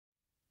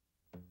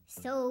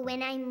So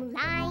when I'm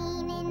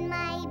lying in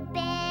my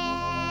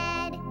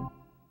bed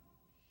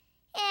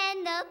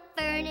and the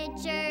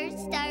furniture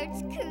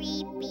starts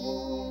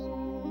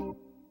creeping,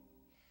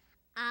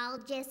 I'll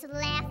just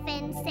laugh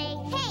and say,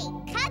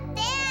 hey, cut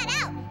that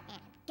out, and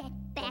get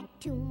back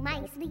to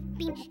my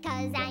sleeping.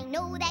 'Cause I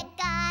know that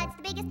God's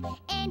the biggest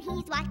and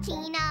he's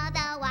watching all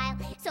the while.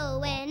 So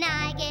when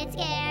I get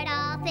scared,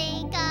 I'll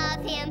think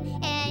of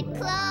him and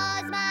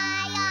close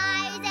my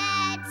eyes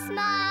and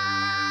smile.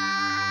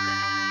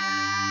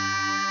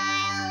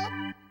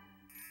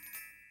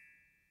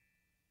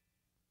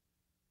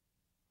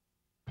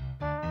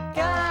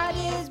 God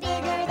is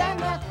bigger than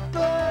the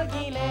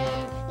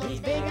Boogeyman. He's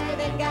bigger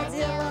than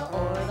Godzilla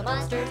or the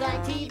monsters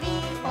on TV.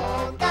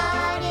 Oh,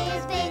 God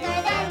is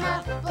bigger than the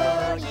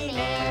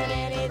Boogeyman,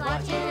 and he's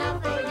watching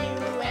out for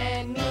you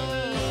and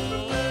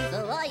me.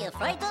 So are you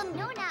frightened?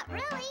 No, not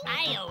really.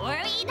 Are you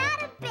worried?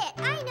 Not a bit.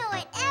 I know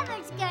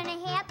whatever's gonna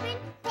happen,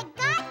 that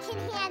God can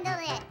handle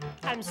it.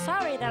 I'm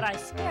sorry that I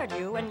scared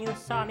you when you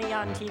saw me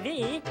on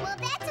TV. Well,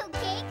 that's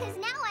okay, 'cause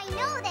now I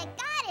know that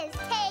God is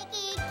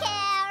taking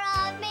care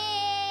of me.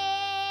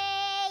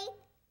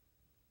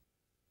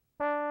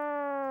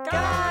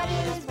 God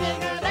is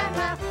bigger than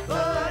the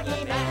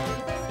Boogeyman.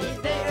 He's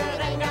bigger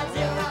than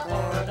Godzilla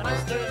or the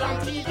monsters on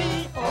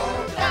TV.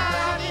 Oh,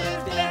 God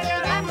is bigger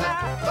than the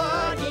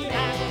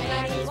Boogeyman,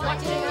 and he's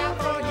watching out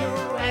for you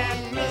and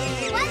me.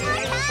 One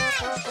more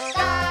time.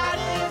 God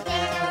is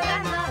bigger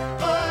than the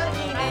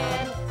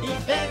Boogeyman.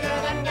 He's bigger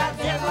than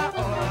Godzilla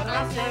or the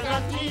monsters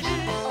on TV.